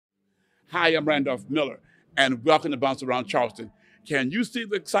Hi, I'm Randolph Miller, and welcome to Bounce Around Charleston. Can you see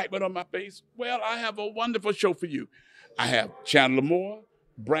the excitement on my face? Well, I have a wonderful show for you. I have Chandler Moore,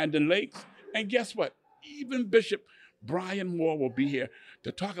 Brandon Lakes, and guess what? Even Bishop Brian Moore will be here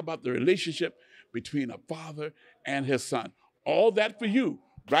to talk about the relationship between a father and his son. All that for you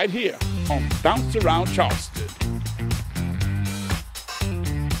right here on Bounce Around Charleston.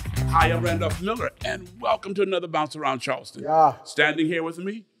 Hi, I'm Randolph Miller, and welcome to another Bounce Around Charleston. Yeah. Standing here with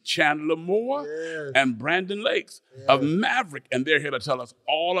me, Chandler Moore and Brandon Lakes of Maverick, and they're here to tell us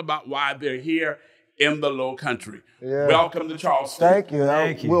all about why they're here in the Low Country. Welcome to Charleston. Thank you.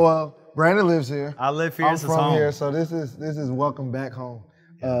 Thank you. Well, Brandon lives here. I live here. I'm from here, so this is welcome back home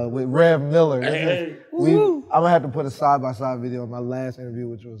with Rev Miller. I'm gonna have to put a side-by-side video of my last interview,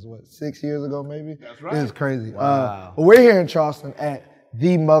 which was what, 6 years ago, maybe. That's right. This is crazy. Wow. But we're here in Charleston at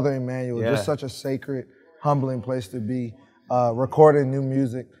the Mother Emanuel, just such a sacred, humbling place to be, recording new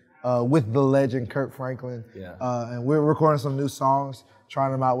music with the legend Kirk Franklin. And we're recording some new songs,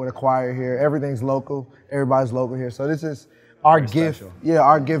 trying them out with a choir here. Everything's local, everybody's local here. So this is our gift,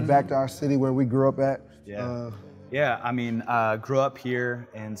 our gift back to our city where we grew up at. I mean, grew up here,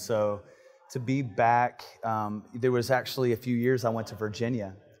 and so to be back, there was actually a few years I went to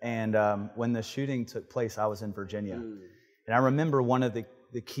Virginia, and when the shooting took place, I was in Virginia. And I remember one of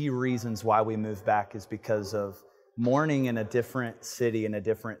the key reasons why we moved back is because of mourning in a different city, in a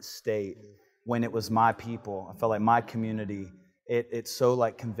different state, when it was my people. I felt like my community, it so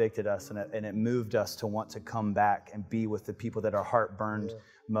like convicted us, and it moved us to want to come back and be with the people that our heart burned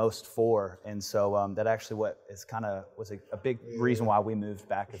most for. And so that actually was a big reason why we moved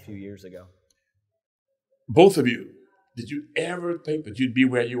back a few years ago. Both of you, did you ever think that you'd be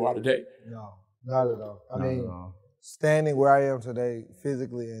where you are today? No, not at all. I mean, standing where I am today,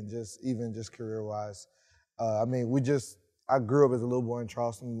 physically and just career-wise, I mean, I grew up as a little boy in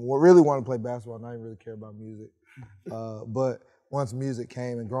Charleston. Really wanted to play basketball, and I didn't really care about music. But once music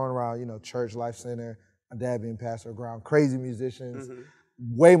came and growing around, Church Life Center, my dad being pastor, around crazy musicians,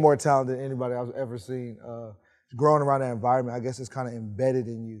 way more talented than anybody I've ever seen. Growing around that environment, I guess it's kind of embedded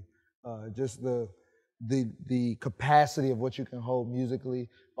in you. Just the capacity of what you can hold musically,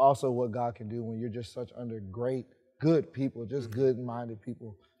 but also what God can do when you're just such under good people, just good-minded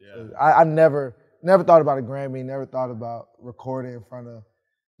people. So I never thought about a Grammy, never thought about recording in front of,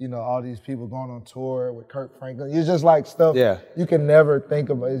 all these people going on tour with Kirk Franklin. It's just like stuff you can never think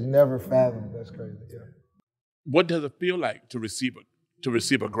about. It's never fathomed. That's crazy. What does it feel like to receive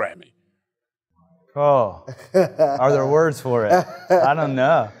a Grammy? Oh, are there words for it? I don't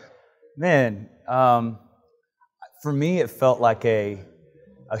know. Man, for me, it felt like a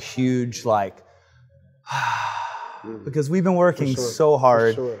huge, because we've been working so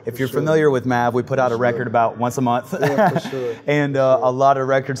hard. If you're familiar with Mav, we put out a record about once a month. And a lot of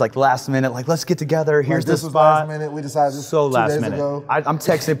records, last minute, let's get together, here's the spot. Last minute, we decided so last minute. I'm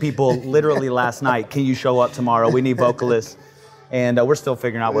texting people literally last night, can you show up tomorrow? We need vocalists. And we're still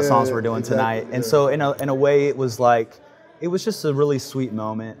figuring out what songs we're doing tonight. And so in a way, it was just a really sweet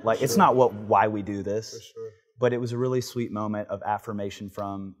moment. It's not why we do this. But it was a really sweet moment of affirmation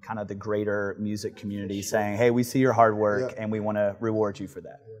from kind of the greater music community saying, hey, we see your hard work and we want to reward you for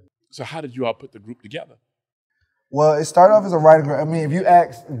that. So how did you all put the group together? Well, it started off as a writing group. I mean, if you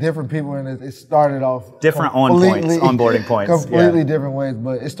ask different people in it started off different onboarding points. Completely different ways.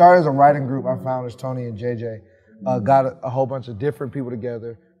 But it started as a writing group. Our founders, Tony and JJ, got a whole bunch of different people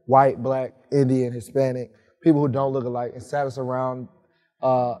together, white, black, Indian, Hispanic, people who don't look alike, and sat us around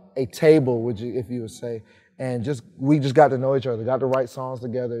a table, if you would say, and we just got to know each other, got to write songs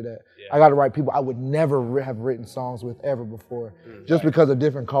together I got to write people I would never have written songs with ever before, just because of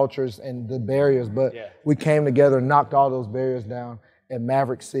different cultures and the barriers. But we came together, knocked all those barriers down, and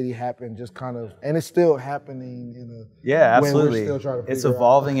Maverick City happened just kind of, and it's still happening absolutely. We're still trying to it's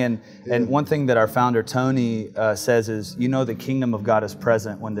evolving, and one thing that our founder Tony says is, the kingdom of God is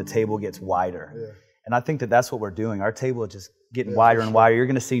present when the table gets wider. And I think that's what we're doing. Our table is just getting wider and wider. You're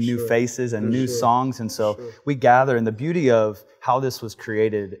going to see new faces and new songs. And so we gather. And the beauty of how this was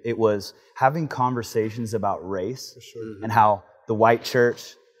created, it was having conversations about race and how the white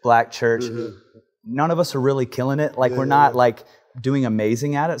church, black church, none of us are really killing it. We're not doing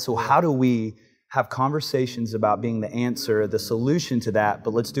amazing at it. So how do we have conversations about being the answer, the solution to that,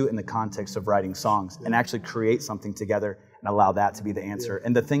 but let's do it in the context of writing songs and actually create something together and allow that to be the answer.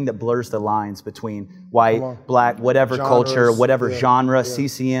 And the thing that blurs the lines between white, black, whatever culture, whatever genre,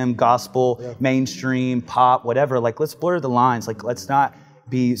 CCM, gospel, mainstream, pop, whatever, let's blur the lines. Let's not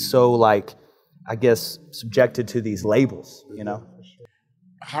be so, subjected to these labels,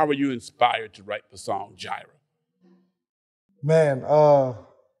 How were you inspired to write the song Gyra? Man,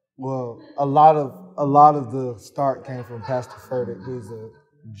 Well, a lot of the start came from Pastor Furtick, who's a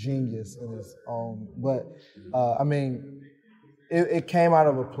genius in his own. But I mean, it came out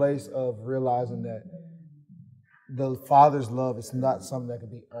of a place of realizing that the Father's love is not something that can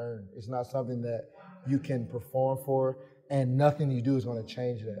be earned. It's not something that you can perform for, and nothing you do is going to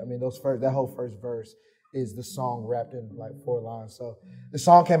change that. I mean, that whole first verse is the song wrapped in like 4 lines. So the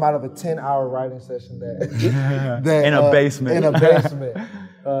song came out of a 10-hour writing session that in a basement. In a basement,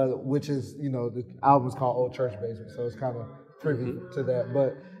 which is, the album's called Old Church Basement, so it's kind of privy to that.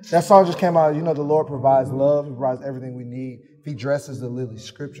 But that song just came out, the Lord provides love, He provides everything we need. If He dresses the lily,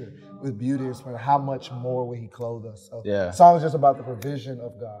 Scripture, with beauty and splendor, how much more will He clothe us? So the song is just about the provision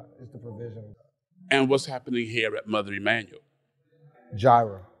of God. It's the provision of God. And what's happening here at Mother Emanuel?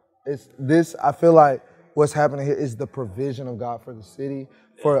 Gyra. I feel like what's happening here is the provision of God for the city,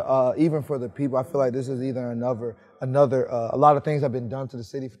 for even for the people. I feel like this is either a lot of things have been done to the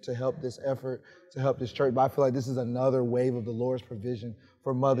city to help this effort, to help this church, but I feel like this is another wave of the Lord's provision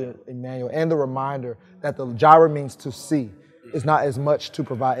for Mother Emanuel, and the reminder that the Gyra means to see. It's not as much to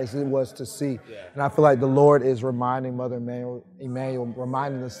provide as it was to see. Yeah. And I feel like the Lord is reminding Mother Emanuel,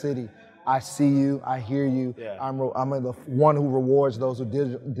 reminding the city, I see you, I hear you, yeah. I'm the one who rewards those who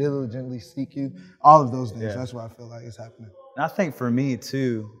diligently seek you, all of those things. Yeah. That's what I feel like is happening. And I think for me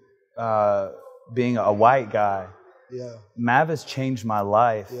too, being a white guy, Mav has changed my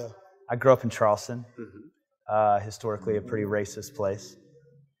life. Yeah. I grew up in Charleston, historically a pretty racist place.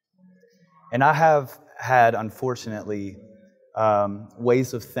 And I have had, unfortunately,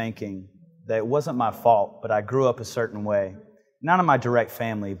 ways of thinking that it wasn't my fault, but I grew up a certain way. Not in my direct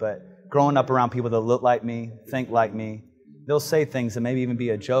family, but growing up around people that look like me, think like me, they'll say things that maybe even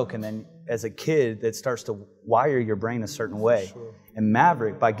be a joke, and then as a kid, that starts to wire your brain a certain way. Sure. And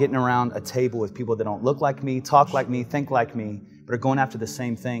Maverick, by getting around a table with people that don't look like me, talk like me, think like me, but are going after the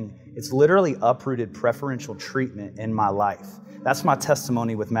same thing, it's literally uprooted preferential treatment in my life. That's my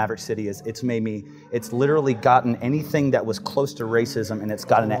testimony with Maverick City, is it's literally gotten anything that was close to racism, and it's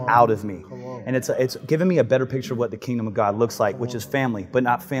gotten it out of me. And it's given me a better picture of what the kingdom of God looks like, which is family, but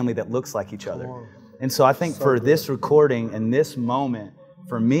not family that looks like each other. And so I think for this recording and this moment,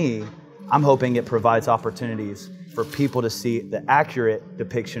 for me, I'm hoping it provides opportunities for people to see the accurate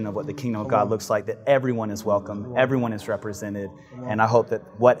depiction of what the kingdom of God looks like, that everyone is welcome, everyone is represented, and I hope that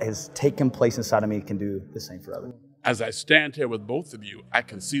what has taken place inside of me can do the same for others. As I stand here with both of you, I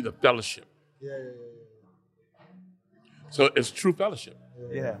can see the fellowship. Yeah. So it's true fellowship.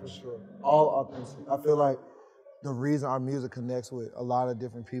 Yeah, for sure. All authentic. I feel like the reason our music connects with a lot of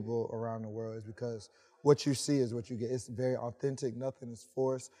different people around the world is because what you see is what you get. It's very authentic. Nothing is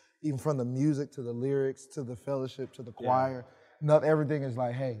forced. Even from the music to the lyrics to the fellowship to the choir, not everything is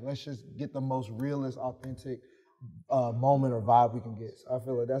like, hey, let's just get the most realist, authentic moment or vibe we can get. So I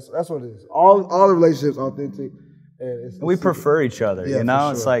feel like that's what it is. All the relationships authentic. And we prefer each other, you know?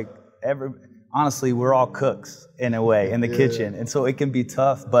 Sure. It's like honestly, we're all cooks in a way in the kitchen, and so it can be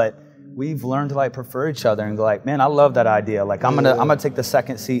tough, but we've learned to like prefer each other and go like, man, I love that idea. Like I'm gonna take the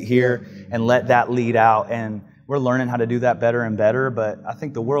second seat here and let that lead out, and we're learning how to do that better and better. But I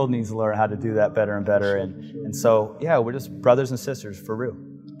think the world needs to learn how to do that better and better, and so we're just brothers and sisters for real.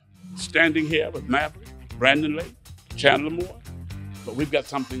 Standing here with Maverick, Brandon Lake, Chandler Moore, but we've got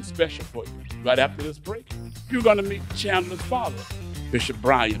something special for you. Right after this break, you're going to meet Chandler's father, Bishop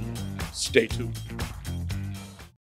Brian. Stay tuned.